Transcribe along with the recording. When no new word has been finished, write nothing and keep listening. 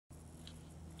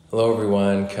Hello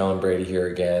everyone, Kellen Brady here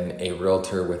again, a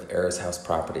realtor with Eris House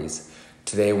Properties.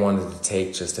 Today I wanted to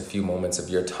take just a few moments of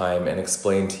your time and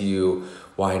explain to you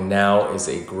why now is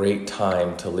a great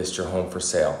time to list your home for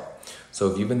sale. So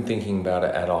if you've been thinking about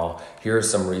it at all, here are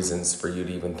some reasons for you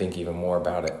to even think even more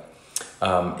about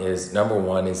it. Number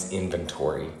one is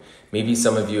inventory. Maybe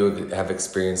some of you have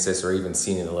experienced this or even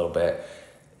seen it a little bit.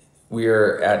 We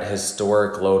are at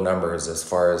historic low numbers as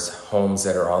far as homes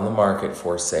that are on the market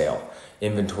for sale.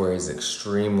 Inventory is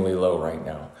extremely low right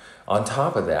now. On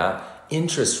top of that,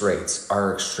 interest rates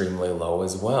are extremely low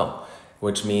as well,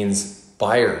 which means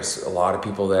buyers, a lot of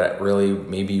people that really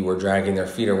maybe were dragging their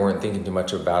feet or weren't thinking too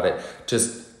much about it,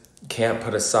 just can't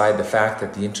put aside the fact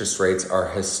that the interest rates are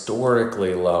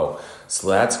historically low. So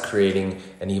that's creating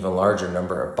an even larger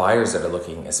number of buyers that are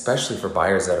looking, especially for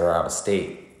buyers that are out of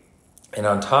state. And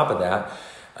on top of that,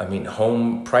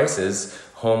 home prices,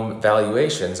 home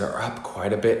valuations are up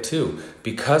quite a bit too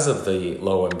because of the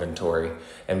low inventory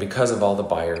and because of all the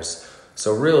buyers.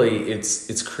 So really,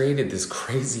 it's created this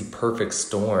crazy perfect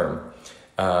storm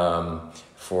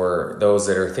for those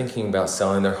that are thinking about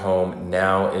selling their home.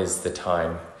 Now is the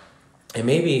time. And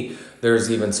maybe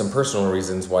there's even some personal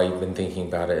reasons why you've been thinking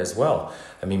about it as well.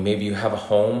 Maybe you have a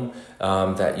home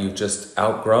that you've just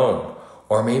outgrown.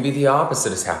 Or maybe the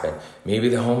opposite has happened. Maybe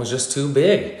the home is just too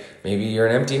big. Maybe you're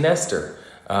an empty nester.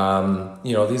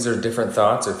 These are different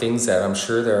thoughts or things that I'm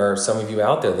sure there are some of you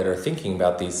out there that are thinking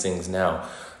about these things now.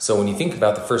 So when you think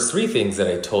about the first three things that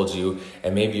I told you,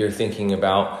 and maybe you're thinking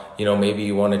about, maybe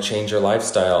you want to change your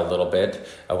lifestyle a little bit,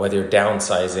 whether you're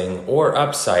downsizing or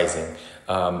upsizing.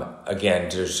 Again,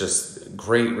 there's just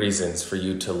great reasons for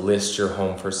you to list your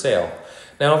home for sale.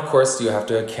 Now, of course, you have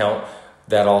to account.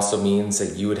 That also means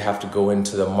that you would have to go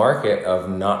into the market of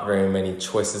not very many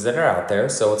choices that are out there.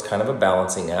 So it's kind of a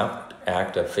balancing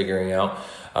act of figuring out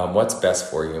what's best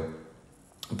for you.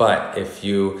 But if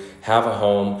you have a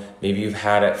home, maybe you've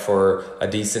had it for a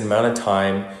decent amount of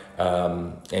time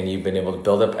and you've been able to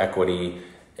build up equity.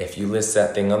 If you list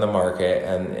that thing on the market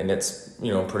and it's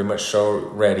pretty much show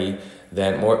ready,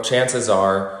 then more chances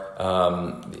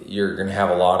are you're going to have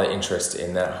a lot of interest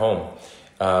in that home.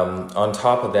 On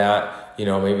top of that,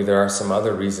 maybe there are some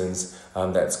other reasons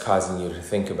that's causing you to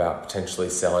think about potentially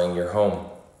selling your home.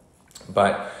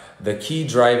 But the key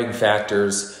driving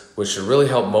factors which should really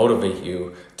help motivate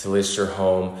you to list your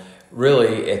home,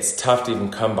 really it's tough to even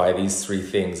come by these three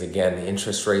things. Again, the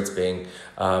interest rates being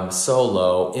so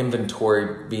low,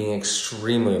 inventory being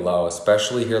extremely low,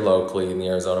 especially here locally in the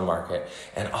Arizona market,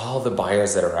 and all the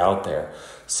buyers that are out there.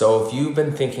 So if you've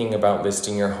been thinking about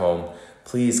listing your home,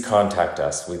 please contact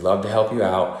us. We'd love to help you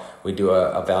out. We do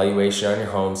a valuation on your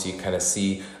home so you kind of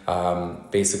see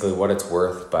basically what it's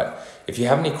worth. But if you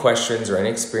have any questions or any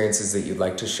experiences that you'd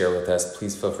like to share with us,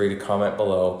 please feel free to comment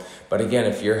below. But again,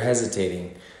 if you're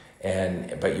hesitating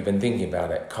but you've been thinking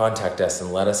about it, contact us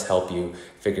and let us help you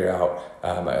figure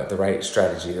out the right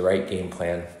strategy, the right game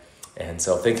plan. And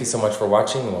so thank you so much for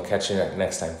watching, and we'll catch you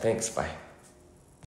next time. Thanks. Bye.